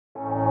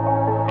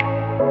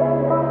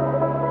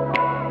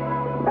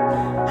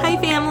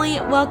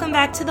family. Welcome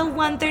back to the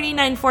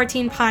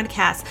 13914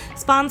 podcast,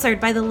 sponsored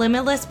by the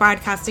Limitless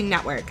Broadcasting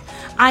Network.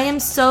 I am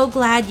so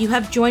glad you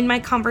have joined my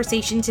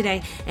conversation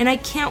today, and I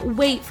can't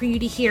wait for you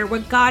to hear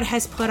what God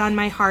has put on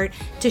my heart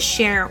to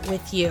share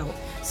with you.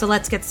 So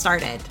let's get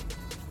started.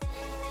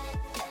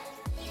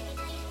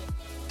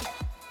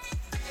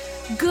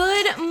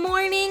 Good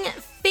morning,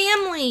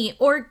 family,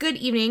 or good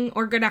evening,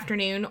 or good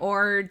afternoon,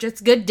 or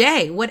just good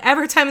day.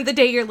 Whatever time of the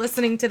day you're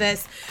listening to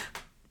this,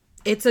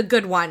 it's a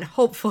good one,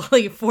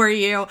 hopefully, for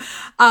you.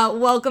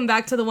 Welcome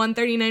back to the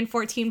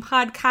 13914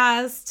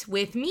 podcast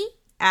with me,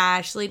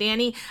 Ashley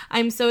Danny.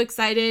 I'm so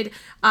excited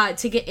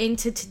to get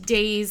into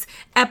today's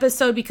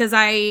episode because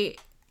I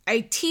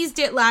teased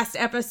it last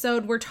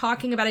episode. We're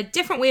talking about a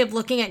different way of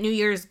looking at New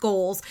Year's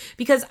goals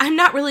because I'm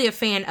not really a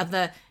fan of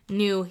the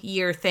New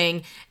Year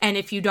thing. And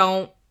if you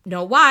don't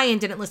know why and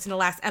didn't listen to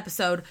last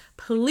episode,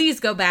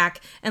 please go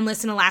back and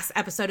listen to last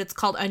episode. It's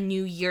called A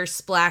New Year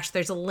Splash.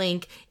 There's a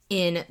link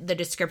in the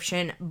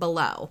description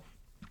below.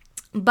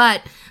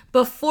 But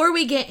before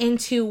we get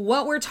into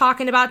what we're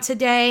talking about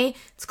today,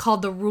 it's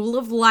called The Rule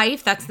of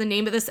Life. That's the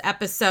name of this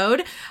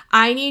episode.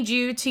 I need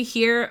you to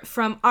hear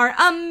from our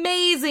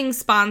amazing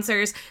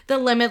sponsors, the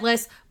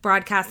Limitless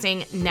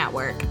Broadcasting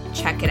Network.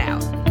 Check it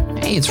out.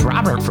 Hey, it's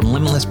Robert from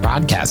Limitless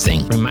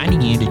Broadcasting,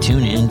 reminding you to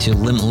tune in to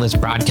Limitless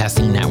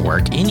Broadcasting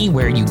Network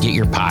anywhere you get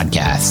your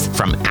podcasts,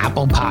 from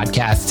Apple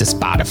Podcasts to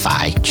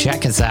Spotify.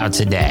 Check us out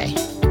today.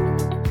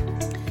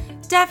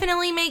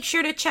 Definitely make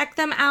sure to check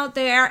them out.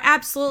 They are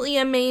absolutely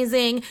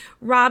amazing.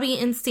 Robbie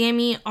and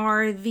Sammy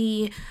are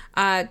the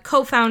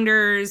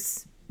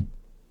co-founders,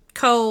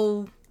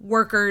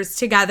 co-workers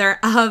together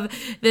of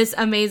this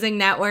amazing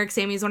network.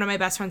 Sammy's one of my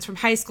best friends from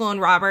high school,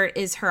 and Robert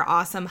is her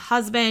awesome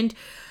husband.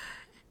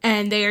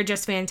 And they are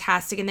just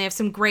fantastic. And they have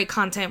some great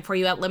content for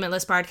you at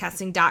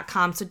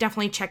limitlessbroadcasting.com. So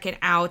definitely check it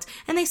out.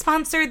 And they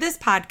sponsor this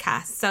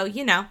podcast. So,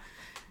 you know,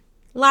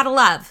 a lot of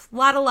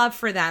love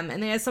for them.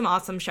 And they have some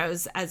awesome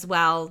shows as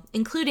well,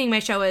 including my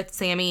show with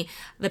Sammy,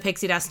 the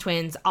Pixie Dust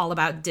Twins, all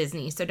about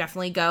Disney. So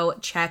definitely go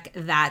check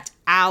that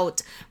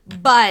out.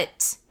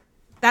 But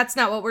that's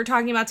not what we're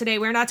talking about today.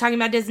 We're not talking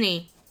about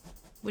Disney,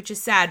 which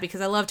is sad because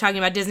I love talking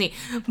about Disney.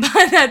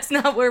 But that's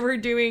not where we're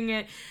doing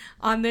it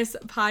on this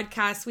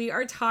podcast. We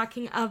are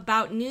talking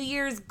about New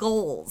Year's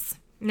goals.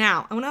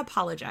 Now, I want to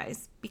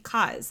apologize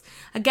because,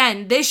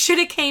 again, this should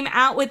have came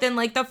out within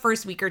like the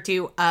first week or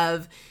two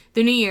of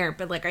the new year.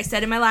 But like I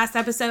said in my last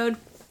episode,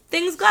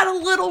 things got a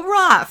little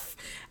rough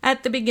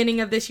at the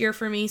beginning of this year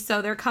for me.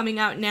 So they're coming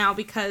out now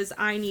because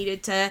I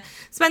needed to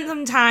spend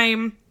some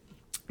time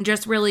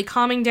just really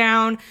calming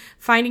down,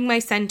 finding my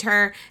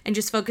center, and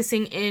just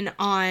focusing in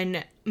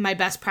on my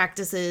best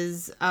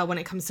practices when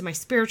it comes to my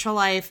spiritual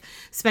life,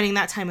 spending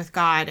that time with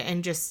God,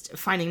 and just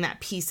finding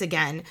that peace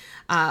again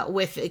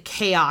with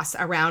chaos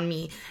around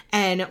me.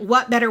 And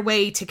what better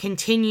way to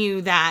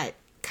continue that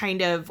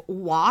kind of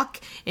walk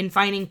in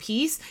finding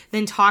peace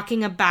than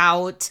talking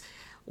about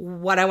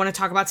what I want to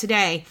talk about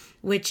today,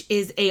 which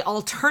is a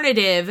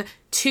alternative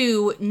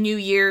to New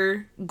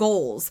Year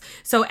goals.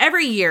 So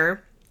every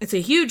year, it's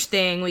a huge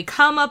thing. We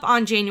come up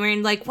on January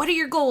and like, what are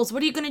your goals?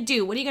 What are you going to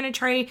do? What are you going to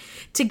try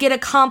to get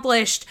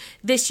accomplished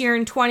this year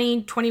in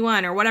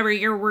 2021 or whatever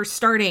year we're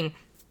starting?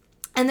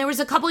 And there was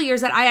a couple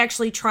years that I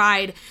actually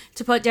tried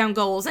to put down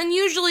goals. And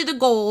usually the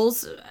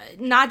goals,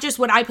 not just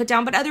what I put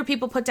down, but other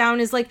people put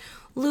down, is like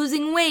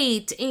losing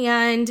weight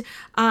and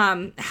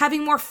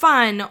having more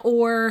fun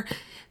or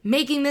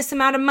making this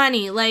amount of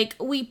money. Like,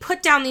 we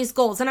put down these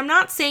goals. And I'm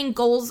not saying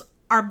goals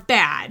are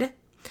bad.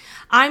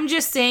 I'm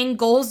just saying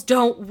goals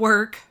don't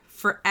work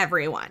for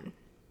everyone.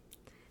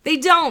 They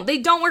don't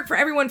work for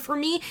everyone. For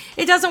me,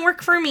 it doesn't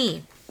work for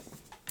me.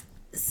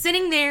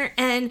 Sitting there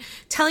and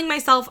telling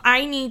myself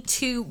I need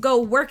to go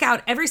work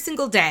out every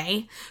single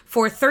day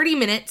for 30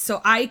 minutes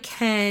so I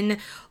can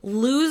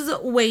lose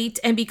weight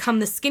and become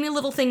the skinny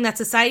little thing that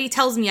society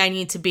tells me I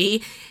need to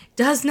be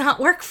does not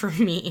work for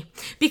me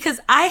because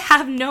I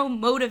have no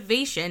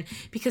motivation,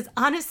 because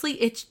honestly,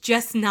 it's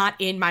just not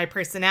in my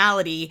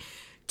personality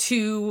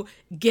to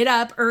get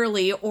up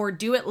early or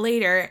do it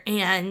later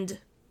and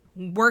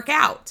work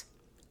out.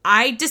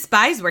 I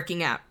despise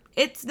working out.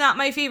 It's not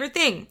my favorite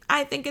thing.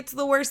 I think it's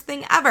the worst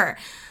thing ever.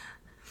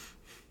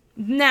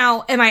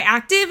 Now, am I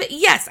active?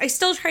 Yes, I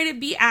still try to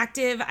be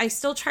active. I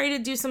still try to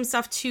do some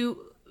stuff to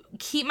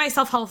keep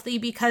myself healthy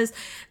because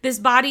this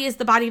body is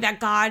the body that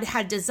God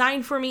had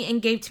designed for me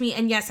and gave to me.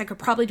 And yes, I could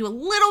probably do a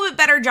little bit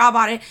better job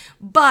on it,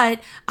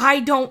 but I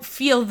don't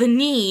feel the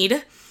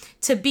need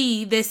to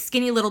be this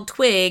skinny little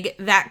twig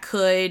that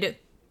could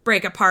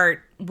break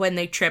apart when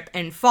they trip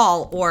and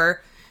fall,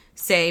 or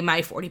say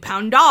my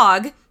 40-pound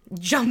dog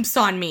jumps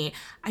on me.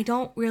 I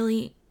don't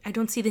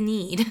see the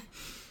need.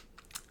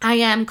 I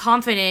am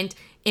confident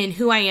in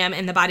who I am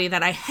and the body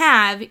that I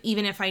have,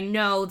 even if I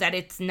know that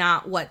it's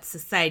not what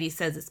society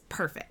says is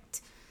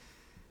perfect.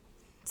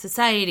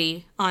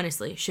 Society,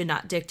 honestly, should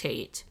not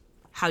dictate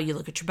how you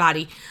look at your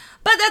body.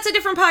 But that's a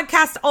different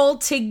podcast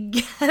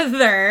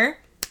altogether.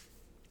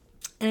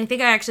 And I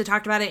think I actually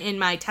talked about it in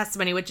my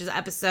testimony, which is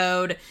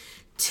episode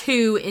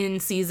 2 in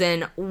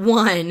season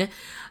 1.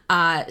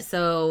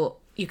 So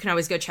you can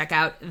always go check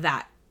out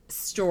that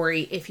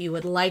story if you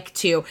would like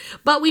to.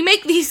 But we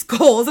make these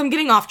goals. I'm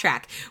getting off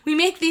track. We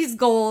make these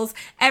goals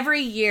every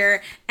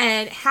year,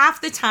 and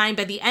half the time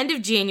by the end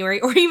of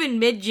January or even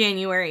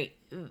mid-January,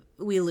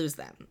 we lose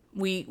them.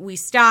 We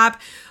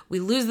stop, we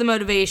lose the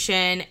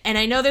motivation. And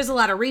I know there's a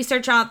lot of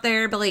research out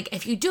there, but like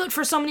if you do it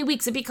for so many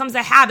weeks, it becomes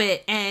a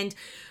habit, and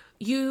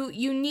you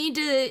need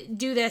to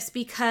do this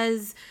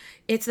because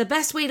it's the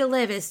best way to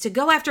live is to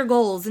go after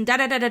goals and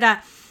da-da-da-da-da.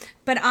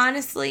 But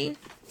honestly,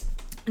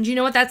 do you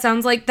know what that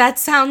sounds like? That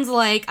sounds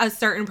like a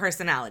certain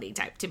personality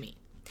type to me.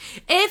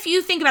 If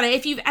you think about it,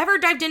 if you've ever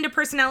dived into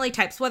personality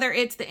types, whether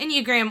it's the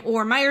Enneagram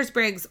or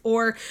Myers-Briggs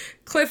or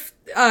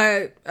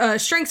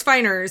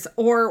StrengthsFinders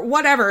or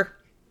whatever,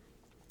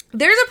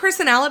 there's a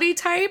personality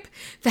type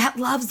that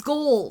loves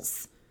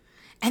goals,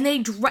 and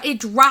it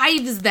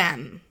drives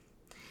them.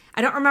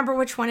 I don't remember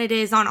which one it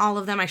is on all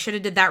of them. I should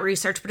have did that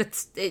research, but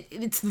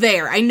it's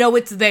there. I know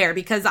it's there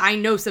because I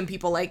know some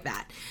people like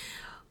that.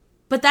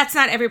 But that's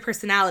not every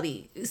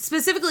personality.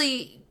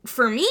 Specifically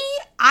for me,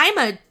 I'm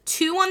a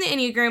 2 on the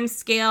Enneagram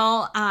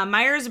scale.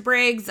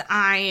 Myers-Briggs,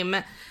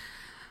 I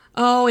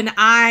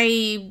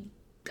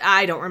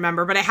don't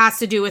remember, but it has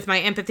to do with my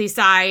empathy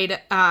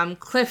side.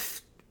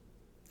 Clifton,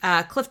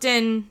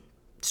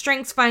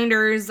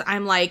 StrengthsFinders,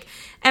 I'm like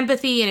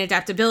empathy and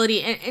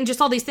adaptability and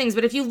just all these things.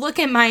 But if you look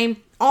at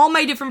all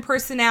my different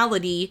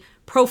personality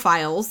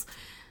profiles,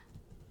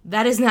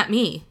 that is not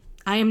me.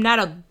 I am not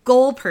a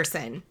goal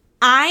person.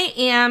 I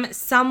am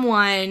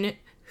someone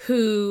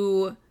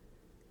who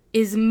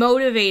is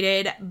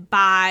motivated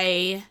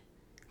by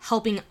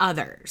helping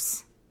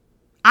others.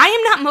 I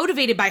am not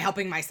motivated by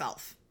helping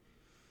myself.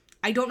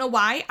 I don't know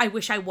why. I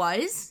wish I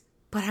was,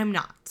 but I'm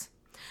not.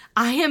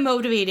 I am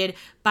motivated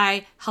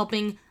by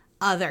helping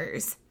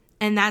others.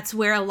 And that's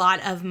where a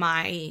lot of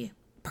my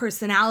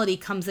personality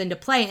comes into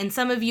play. And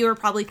some of you are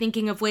probably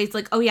thinking of ways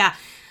like, oh yeah,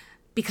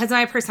 because of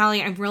my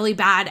personality, I'm really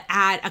bad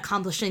at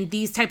accomplishing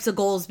these types of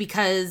goals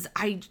because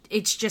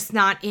it's just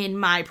not in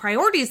my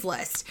priorities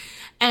list.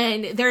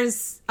 And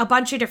there's a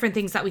bunch of different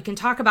things that we can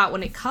talk about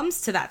when it comes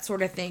to that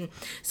sort of thing.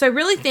 So I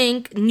really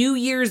think New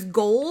Year's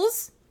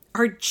goals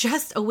are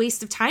just a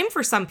waste of time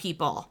for some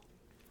people.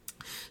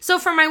 So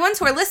for my ones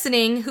who are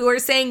listening, who are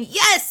saying,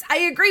 yes, I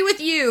agree with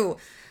you,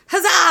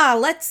 huzzah,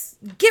 let's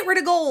get rid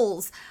of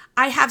goals,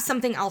 I have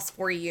something else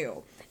for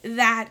you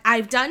that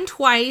I've done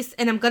twice,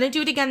 and I'm going to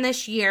do it again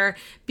this year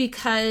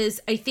because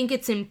I think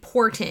it's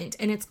important,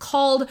 and it's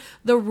called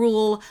the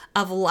Rule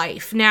of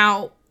Life.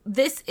 Now,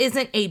 this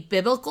isn't a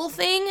biblical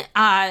thing.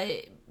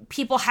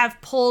 People have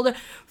pulled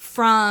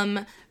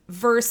from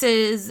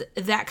verses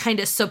that kind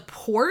of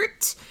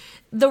support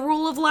the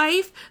rule of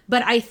life,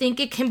 but I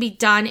think it can be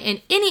done in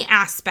any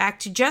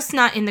aspect, just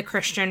not in the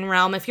Christian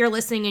realm. If you're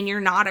listening and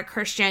you're not a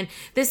Christian,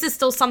 this is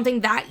still something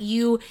that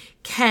you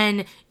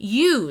can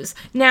use.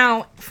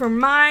 Now, for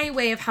my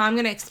way of how I'm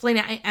going to explain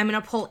it, I'm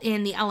going to pull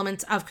in the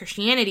elements of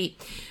Christianity.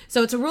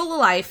 So it's a rule of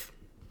life,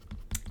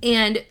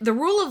 and the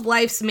rule of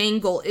life's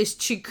main goal is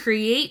to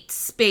create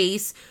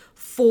space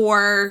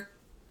for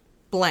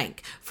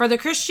blank. For the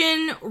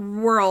Christian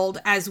world,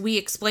 as we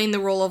explain the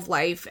rule of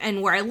life,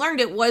 and where I learned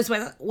it was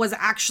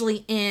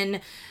actually in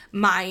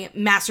my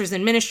master's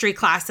in ministry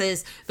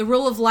classes, the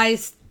rule of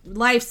life's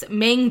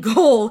main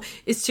goal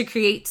is to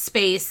create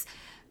space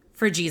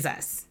for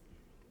Jesus.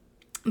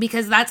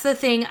 Because that's the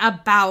thing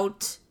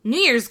about New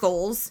Year's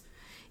goals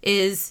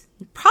is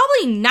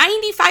probably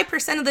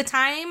 95% of the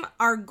time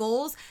our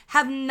goals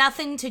have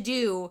nothing to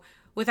do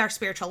with our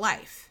spiritual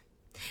life.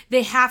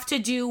 They have to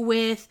do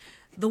with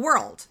the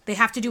world. They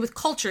have to do with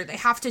culture. They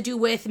have to do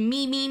with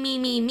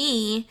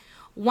me,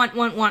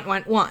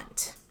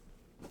 want.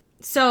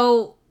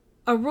 So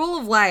a rule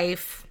of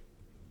life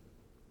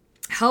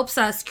helps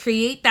us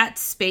create that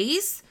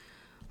space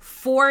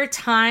for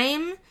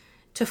time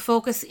to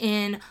focus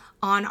in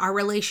on our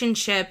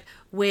relationship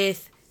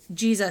with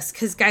Jesus.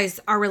 Because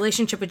guys, our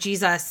relationship with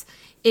Jesus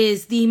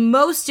is the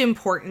most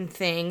important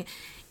thing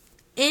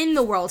in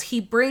the world. He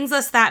brings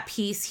us that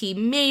peace. He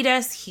made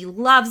us. He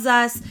loves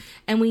us.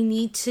 And we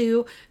need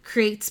to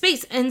create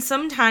space. And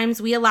sometimes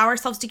we allow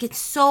ourselves to get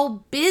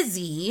so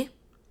busy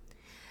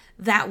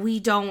that we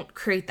don't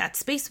create that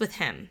space with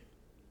him.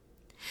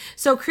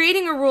 So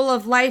creating a rule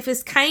of life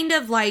is kind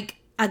of like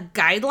a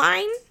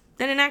guideline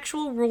than an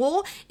actual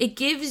rule. It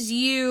gives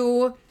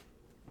you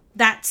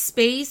that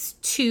space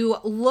to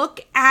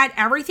look at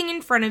everything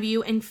in front of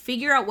you and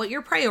figure out what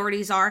your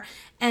priorities are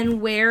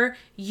and where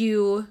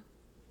you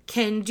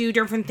can do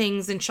different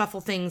things and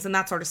shuffle things and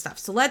that sort of stuff.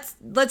 So let's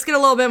get a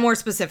little bit more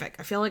specific.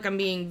 I feel like I'm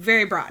being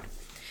very broad.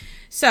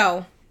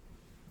 So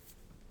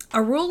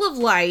a rule of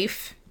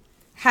life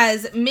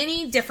has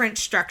many different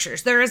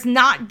structures. There is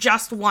not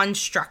just one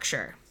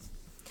structure.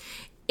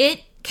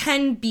 It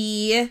can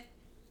be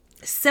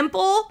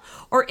simple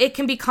or it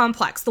can be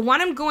complex. The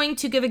one I'm going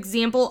to give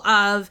example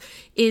of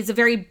is a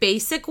very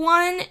basic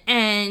one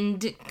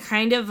and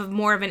kind of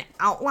more of an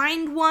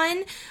outlined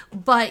one,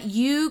 but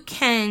you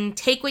can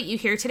take what you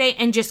hear today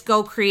and just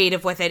go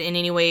creative with it in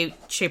any way,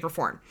 shape, or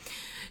form.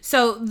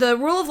 So the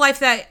rule of life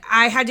that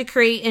I had to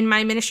create in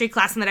my ministry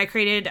class and that I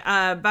created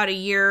about a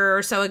year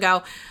or so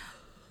ago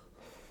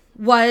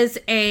was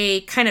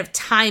a kind of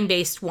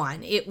time-based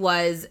one. It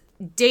was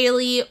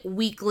daily,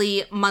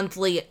 weekly,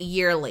 monthly,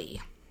 yearly.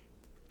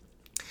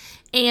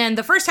 And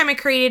the first time I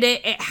created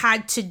it, it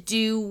had to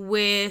do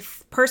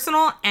with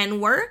personal and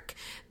work.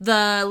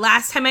 The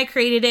last time I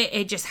created it,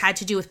 it just had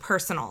to do with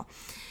personal.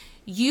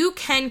 You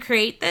can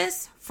create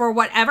this for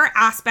whatever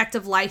aspect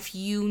of life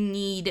you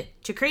need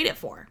to create it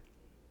for.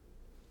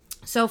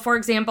 So, for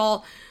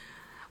example,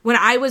 when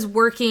I was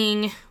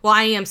working, well,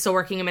 I am still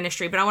working in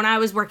ministry, but when I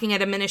was working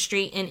at a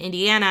ministry in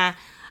Indiana,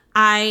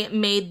 I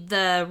made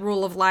the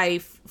rule of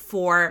life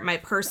for my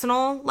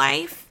personal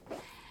life.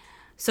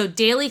 So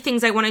daily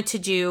things I wanted to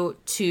do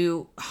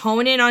to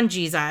hone in on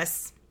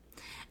Jesus.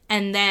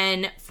 And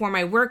then for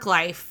my work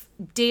life,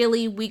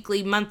 daily,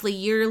 weekly, monthly,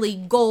 yearly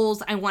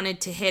goals I wanted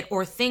to hit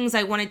or things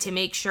I wanted to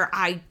make sure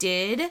I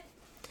did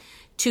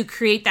to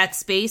create that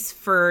space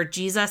for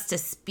Jesus to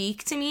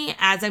speak to me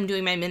as I'm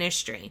doing my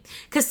ministry.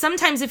 Because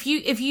sometimes if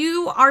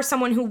you are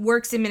someone who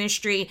works in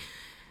ministry,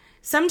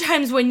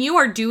 sometimes when you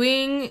are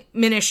doing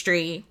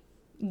ministry,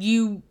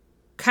 you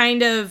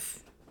kind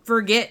of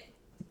forget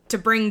to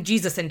bring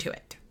Jesus into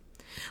it.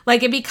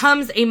 Like it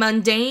becomes a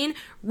mundane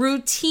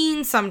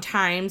routine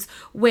sometimes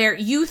where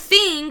you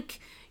think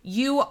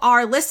you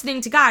are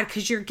listening to God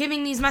because you're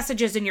giving these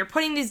messages and you're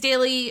putting these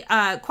daily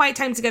quiet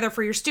times together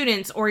for your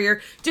students, or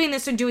you're doing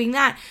this and doing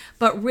that.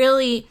 But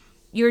really,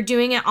 you're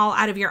doing it all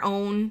out of your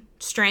own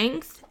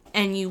strength,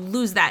 and you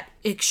lose that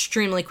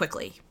extremely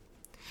quickly.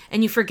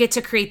 And you forget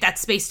to create that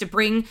space to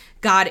bring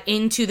God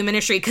into the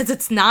ministry, because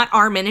it's not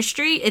our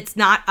ministry. It's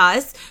not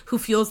us who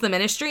fuels the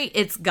ministry.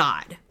 It's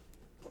God.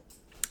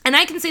 And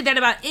I can say that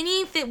about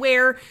anything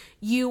where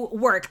you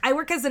work. I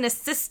work as an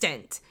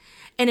assistant.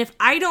 And if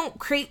I don't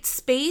create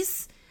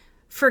space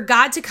for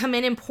God to come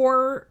in and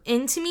pour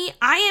into me,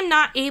 I am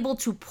not able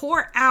to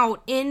pour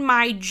out in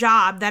my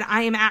job that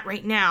I am at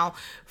right now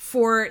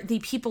for the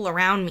people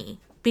around me.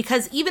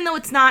 Because even though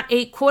it's not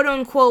a quote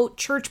unquote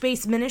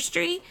church-based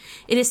ministry,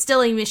 it is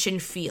still a mission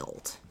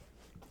field.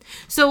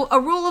 So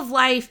a rule of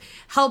life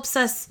helps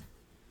us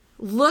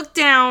look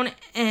down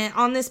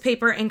on this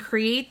paper and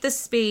create the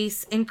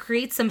space and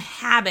create some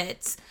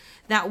habits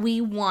that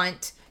we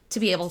want to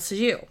be able to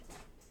do.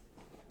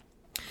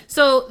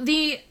 So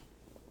the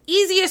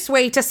easiest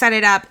way to set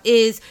it up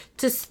is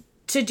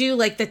to do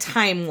like the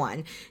time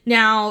one.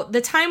 Now,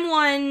 the time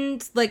one,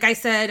 like I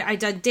said, I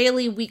did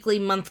daily, weekly,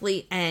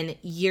 monthly, and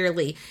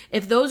yearly.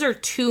 If those are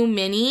too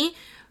many,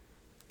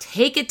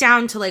 take it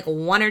down to like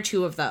one or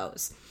two of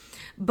those.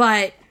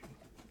 But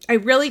I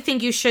really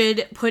think you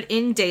should put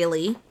in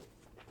daily.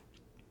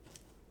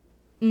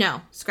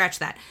 No, scratch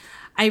that.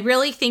 I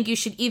really think you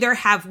should either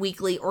have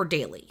weekly or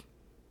daily.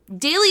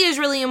 Daily is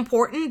really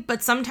important,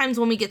 but sometimes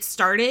when we get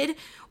started,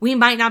 we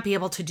might not be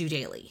able to do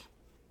daily.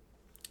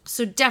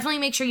 So definitely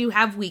make sure you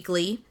have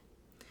weekly,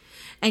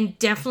 and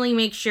definitely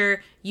make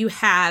sure you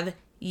have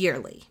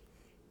yearly.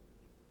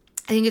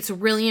 I think it's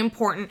really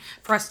important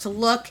for us to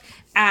look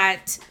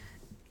at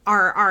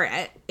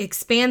our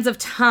expanse of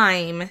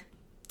time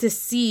to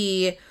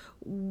see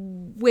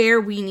where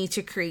we need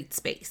to create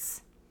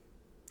space.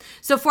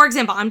 So for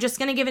example, I'm just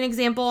going to give an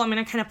example. I'm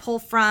going to kind of pull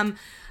from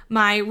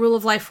my rule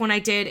of life when I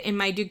did in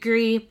my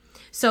degree.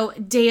 So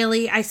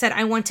daily, I said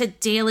I want to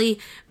daily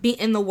be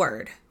in the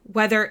Word,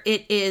 whether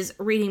it is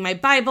reading my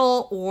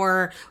Bible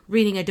or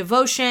reading a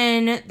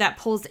devotion that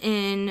pulls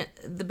in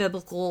the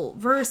biblical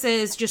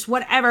verses, just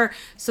whatever.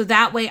 So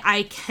that way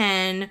I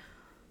can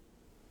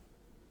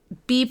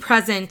be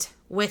present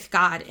with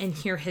God and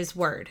hear His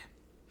Word.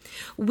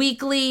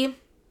 Weekly,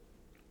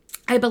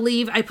 I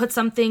believe I put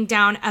something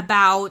down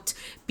about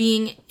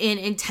being in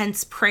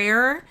intense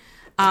prayer.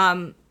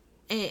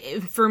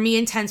 For me,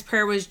 intense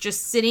prayer was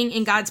just sitting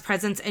in God's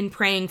presence and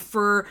praying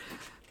for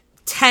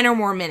 10 or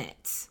more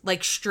minutes,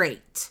 like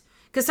straight.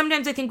 Because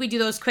sometimes I think we do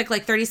those quick,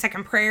 like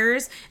 30-second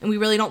prayers, and we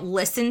really don't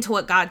listen to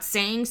what God's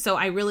saying. So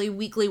I really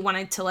weekly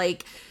wanted to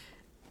like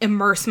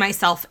immerse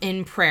myself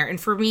in prayer.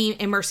 And for me,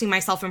 immersing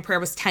myself in prayer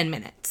was 10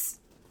 minutes.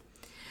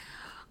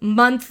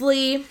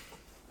 Monthly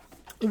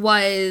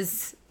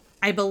was,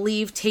 I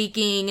believe,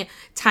 taking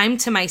time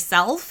to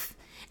myself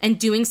and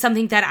doing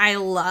something that I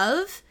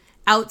love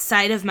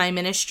outside of my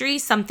ministry,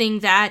 something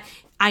that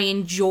I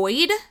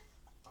enjoyed,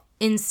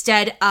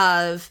 instead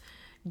of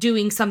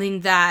doing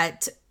something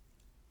that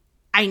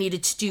I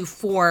needed to do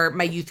for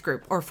my youth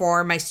group or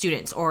for my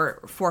students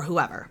or for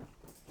whoever.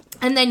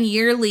 And then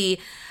yearly,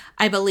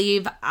 I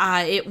believe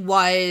it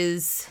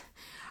was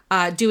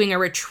doing a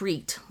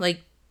retreat,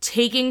 like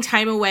taking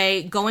time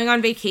away, going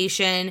on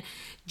vacation,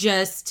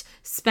 just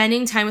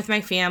spending time with my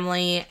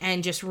family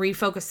and just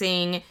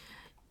refocusing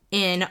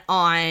in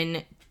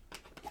on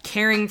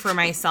caring for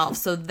myself.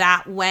 So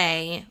that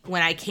way,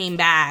 when I came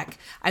back,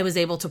 I was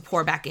able to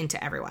pour back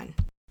into everyone.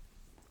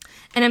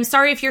 And I'm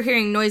sorry if you're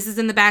hearing noises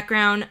in the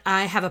background.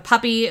 I have a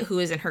puppy who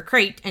is in her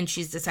crate and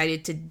she's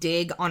decided to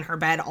dig on her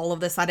bed all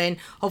of a sudden.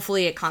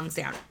 Hopefully it calms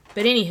down.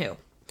 But anywho,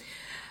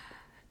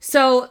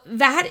 so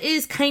that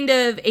is kind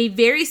of a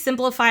very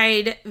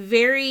simplified,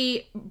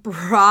 very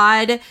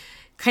broad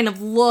kind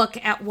of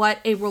look at what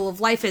a rule of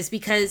life is,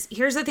 because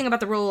here's the thing about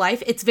the rule of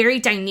life. It's very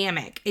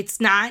dynamic. It's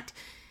not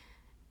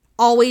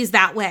always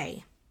that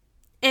way.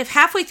 If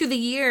halfway through the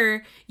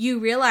year you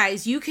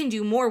realize you can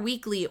do more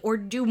weekly or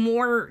do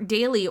more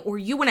daily, or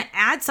you want to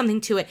add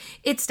something to it,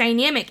 it's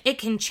dynamic. It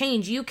can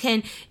change.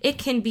 It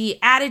can be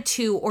added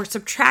to or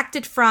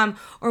subtracted from,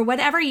 or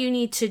whatever you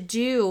need to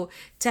do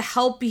to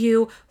help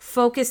you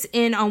focus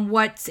in on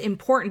what's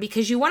important,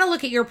 because you want to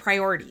look at your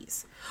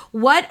priorities.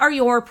 What are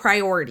your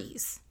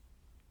priorities?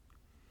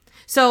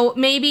 So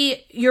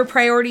maybe your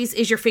priorities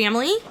is your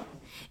family,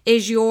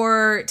 is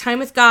your time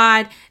with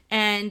God,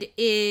 and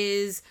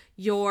is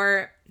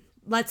your,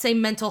 let's say,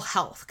 mental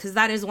health, because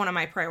that is one of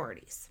my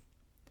priorities.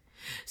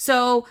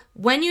 So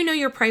when you know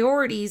your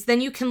priorities,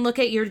 then you can look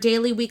at your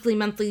daily, weekly,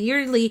 monthly,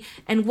 yearly,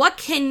 and what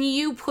can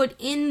you put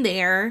in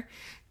there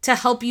to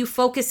help you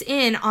focus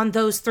in on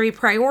those 3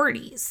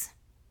 priorities.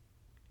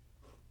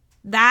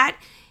 That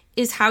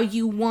is how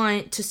you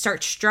want to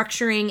start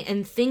structuring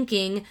and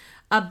thinking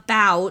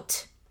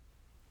about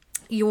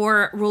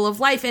your rule of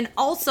life. And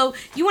also,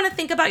 you want to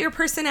think about your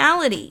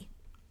personality.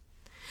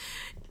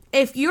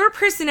 If your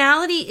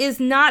personality is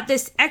not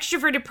this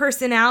extroverted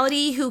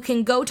personality who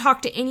can go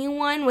talk to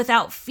anyone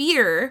without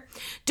fear,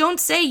 don't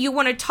say you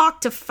want to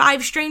talk to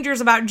 5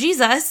 strangers about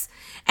Jesus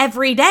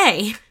every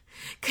day,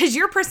 because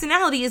your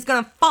personality is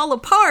going to fall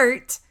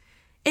apart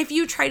if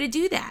you try to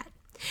do that.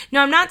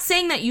 Now, I'm not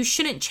saying that you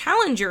shouldn't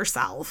challenge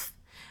yourself.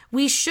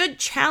 We should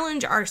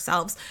challenge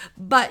ourselves,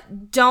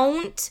 but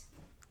don't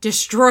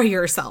destroy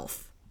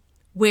yourself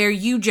where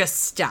you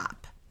just stop.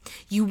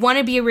 You want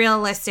to be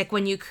realistic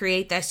when you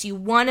create this. You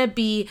want to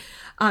be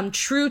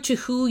true to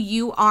who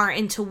you are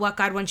and to what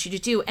God wants you to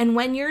do. And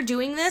when you're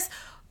doing this,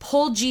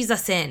 pull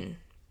Jesus in.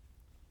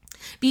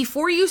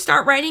 Before you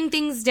start writing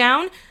things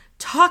down,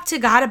 talk to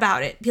God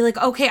about it. Be like,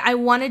 okay, I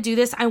want to do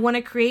this. I want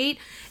to create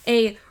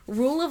a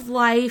rule of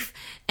life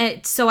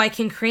so I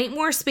can create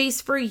more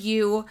space for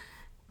you.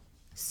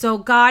 So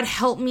God,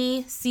 help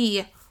me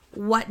see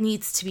what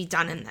needs to be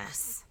done in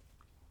this.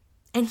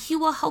 And He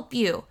will help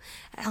you.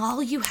 And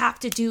all you have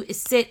to do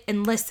is sit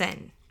and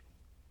listen.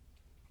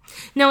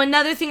 Now,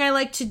 another thing I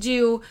like to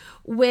do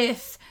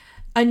with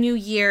a new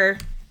year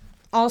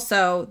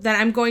also that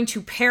I'm going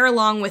to pair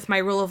along with my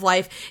rule of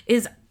life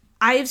is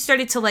I've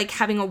started to like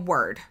having a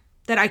word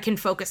that I can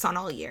focus on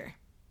all year.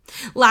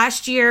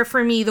 Last year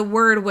for me, the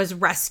word was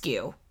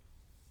rescued.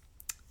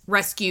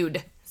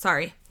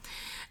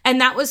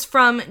 And that was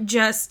from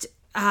just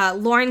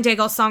Lauren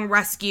Daigle's song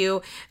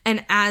Rescue.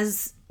 And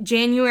as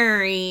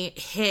January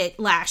hit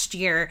last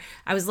year,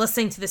 I was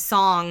listening to the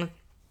song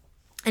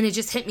and it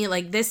just hit me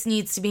like, this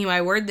needs to be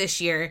my word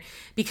this year,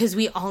 because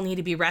we all need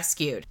to be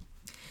rescued.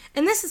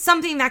 And this is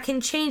something that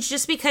can change.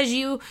 Just because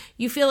you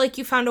feel like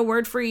you found a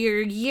word for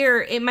your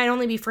year, it might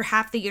only be for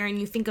half the year and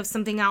you think of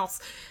something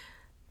else.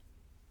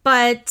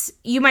 But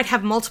you might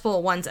have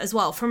multiple ones as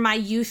well. For my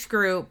youth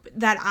group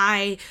that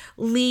I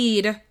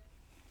lead,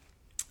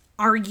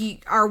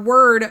 our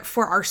word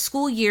for our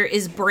school year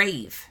is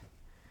brave.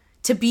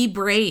 To be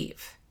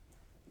brave.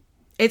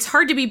 It's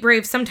hard to be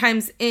brave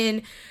sometimes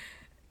in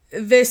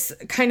this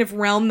kind of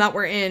realm that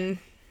we're in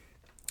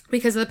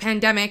because of the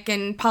pandemic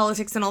and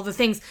politics and all the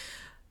things.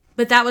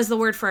 But that was the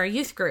word for our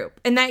youth group.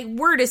 And that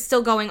word is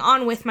still going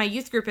on with my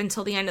youth group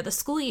until the end of the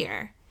school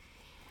year.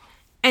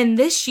 And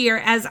this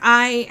year, as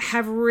I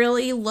have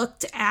really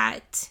looked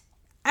at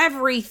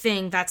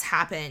everything that's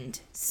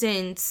happened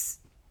since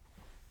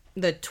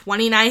the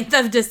 29th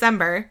of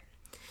December,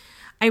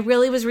 I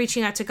really was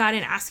reaching out to God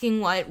and asking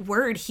what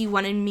word He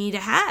wanted me to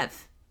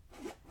have.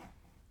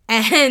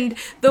 And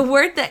the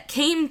word that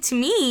came to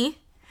me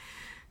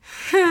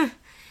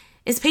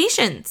is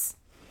patience.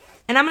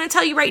 And I'm going to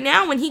tell you right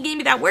now, when He gave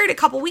me that word a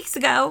couple weeks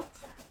ago,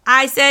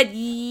 I said,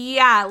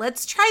 yeah,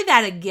 let's try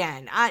that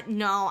again. I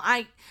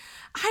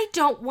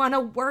don't want to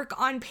work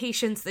on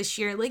patience this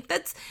year. Like,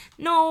 that's,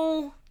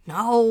 no.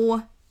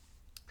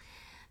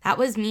 That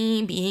was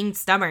me being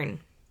stubborn.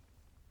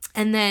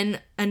 And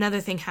then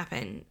another thing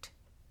happened.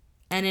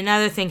 And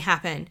another thing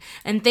happened.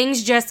 And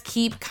things just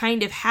keep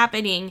kind of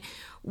happening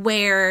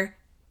where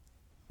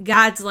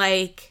God's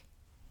like,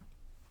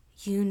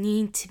 you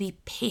need to be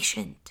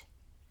patient.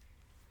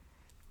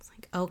 It's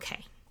like,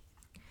 okay.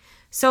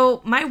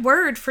 So my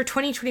word for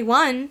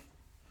 2021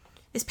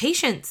 is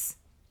patience.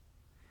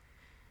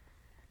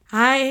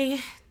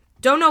 I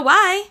don't know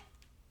why.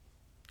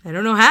 I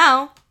don't know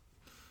how.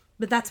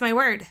 But that's my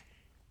word.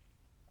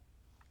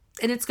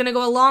 And it's going to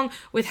go along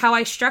with how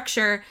I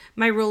structure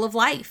my rule of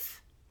life.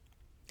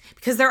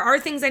 because there are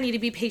things I need to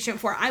be patient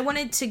for. I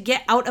wanted to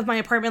get out of my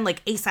apartment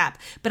like ASAP,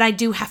 but I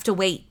do have to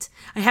wait.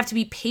 I have to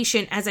be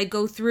patient as I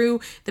go through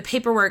the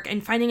paperwork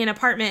and finding an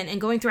apartment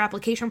and going through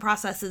application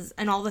processes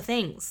and all the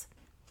things.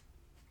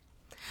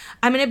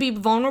 I'm going to be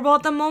vulnerable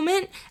at the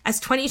moment. As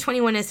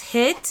 2021 has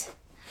hit,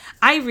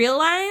 I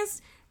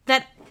realized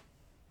that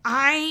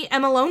I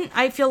am alone.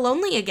 I feel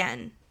lonely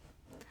again.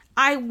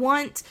 I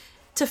want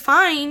to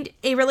find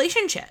a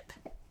relationship.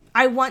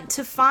 I want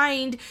to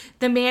find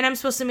the man I'm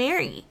supposed to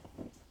marry.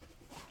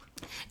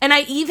 And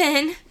I'm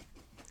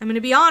going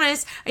to be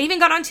honest, I even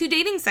got on 2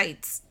 dating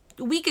sites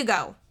a week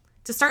ago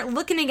to start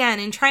looking again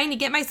and trying to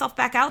get myself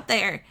back out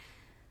there.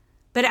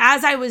 But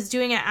as I was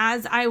doing it,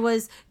 as I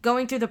was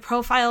going through the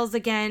profiles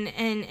again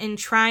and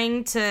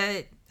trying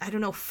to,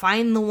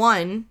 find the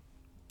one,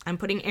 I'm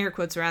putting air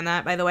quotes around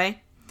that, by the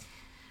way,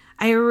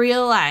 I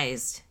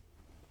realized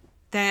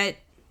that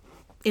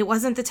it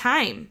wasn't the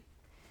time.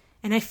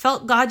 And I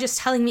felt God just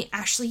telling me,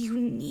 Ashley, you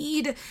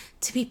need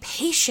to be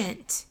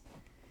patient.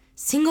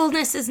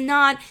 Singleness is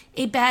not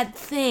a bad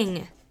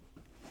thing.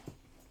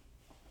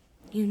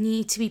 You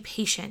need to be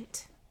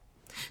patient.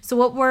 So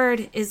what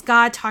word is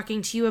God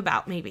talking to you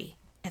about, maybe,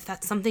 if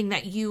that's something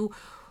that you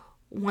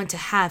want to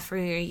have for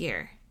your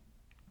year?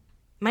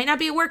 Might not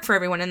be a work for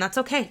everyone, and that's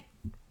okay.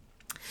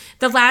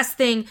 The last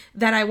thing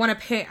that I want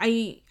to pair,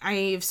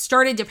 I've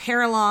started to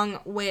pair along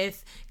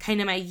with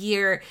kind of my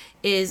year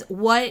is,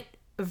 what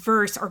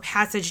verse or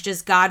passage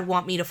does God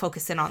want me to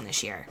focus in on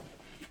this year?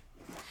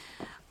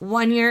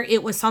 One year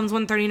it was Psalms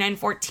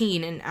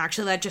 139:14, and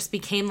actually that just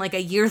became like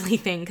a yearly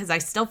thing because I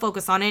still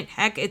focus on it.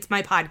 Heck, it's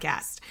my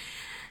podcast.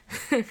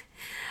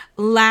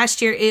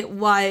 Last year it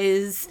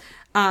was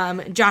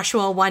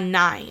Joshua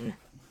 1:9.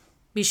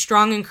 Be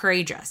strong and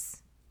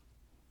courageous.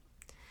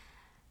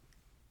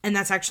 And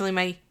that's actually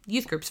my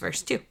youth group's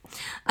verse too.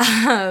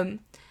 And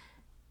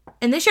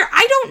this year,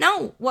 I don't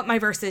know what my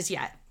verse is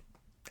yet.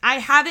 I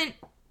haven't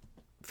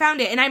found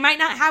it. And I might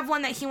not have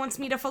one that he wants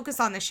me to focus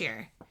on this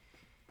year.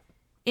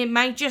 It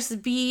might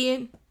just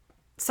be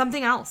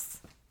something else.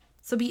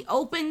 So be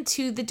open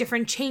to the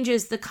different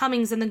changes, the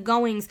comings and the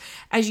goings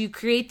as you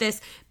create this,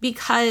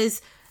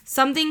 because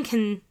something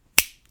can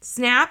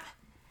snap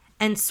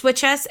and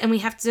switch us and we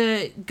have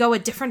to go a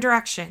different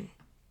direction.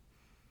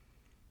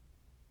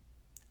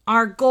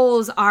 Our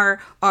goals,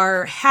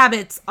 our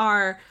habits,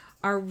 our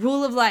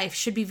rule of life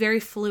should be very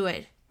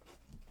fluid.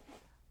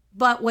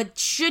 But what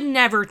should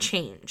never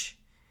change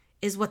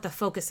is what the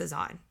focus is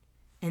on.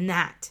 And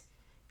that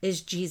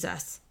is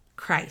Jesus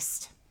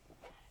Christ.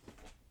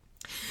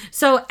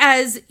 So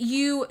as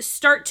you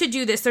start to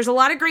do this, there's a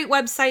lot of great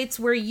websites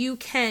where you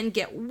can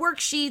get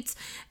worksheets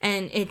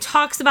and it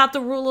talks about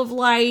the rule of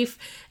life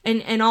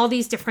and all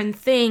these different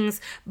things.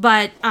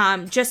 But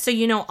just so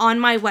you know, on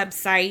my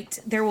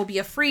website, there will be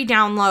a free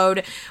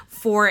download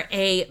for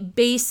a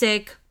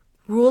basic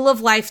rule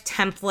of life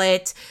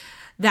template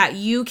that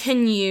you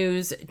can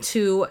use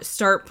to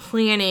start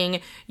planning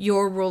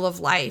your rule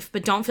of life.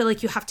 But don't feel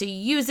like you have to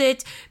use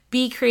it.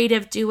 Be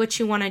creative, do what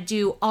you want to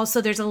do.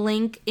 Also, there's a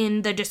link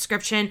in the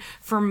description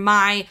for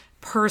my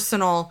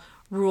personal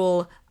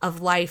rule of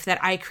life that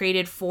I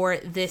created for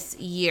this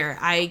year.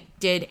 I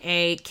did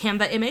a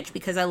Canva image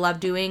because I love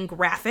doing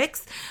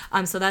graphics.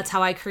 So that's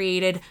how I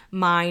created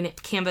mine.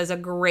 Canva is a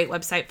great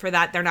website for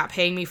that. They're not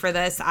paying me for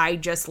this. I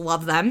just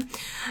love them.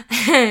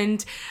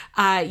 And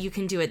you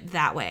can do it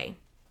that way.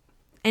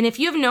 And if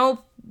you have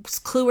no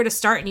clue where to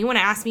start and you want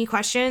to ask me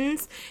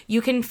questions,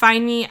 you can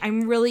find me.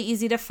 I'm really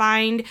easy to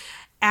find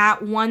at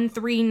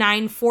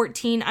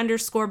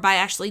 13914_ by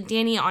Ashley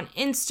Danny on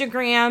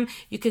Instagram.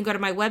 You can go to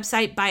my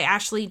website,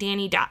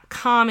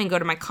 byashleydanny.com, and go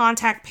to my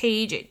contact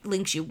page. It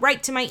links you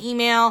right to my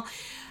email.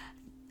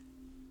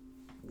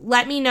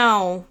 Let me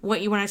know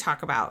what you want to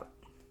talk about.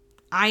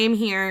 I am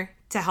here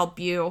to help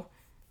you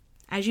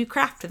as you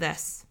craft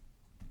this.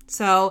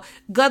 So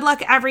good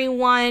luck,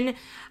 everyone.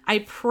 I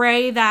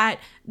pray that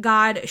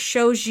God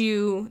shows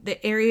you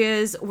the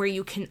areas where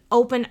you can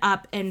open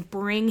up and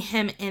bring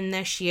him in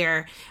this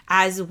year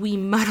as we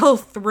muddle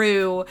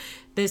through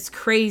this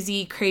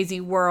crazy,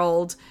 crazy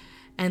world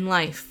and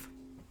life.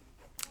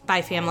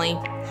 Bye, family.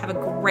 Have a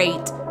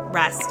great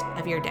rest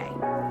of your day.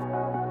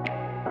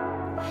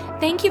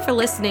 Thank you for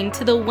listening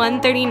to the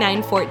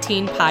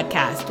 13914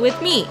 podcast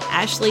with me,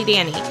 Ashley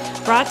Danny,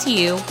 brought to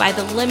you by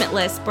the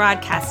Limitless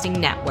Broadcasting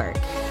Network.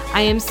 I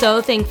am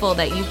so thankful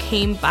that you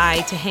came by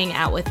to hang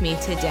out with me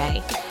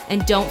today.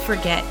 And don't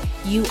forget,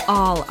 you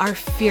all are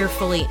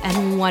fearfully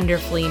and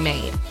wonderfully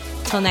made.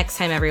 Till next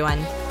time,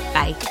 everyone.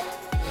 Bye.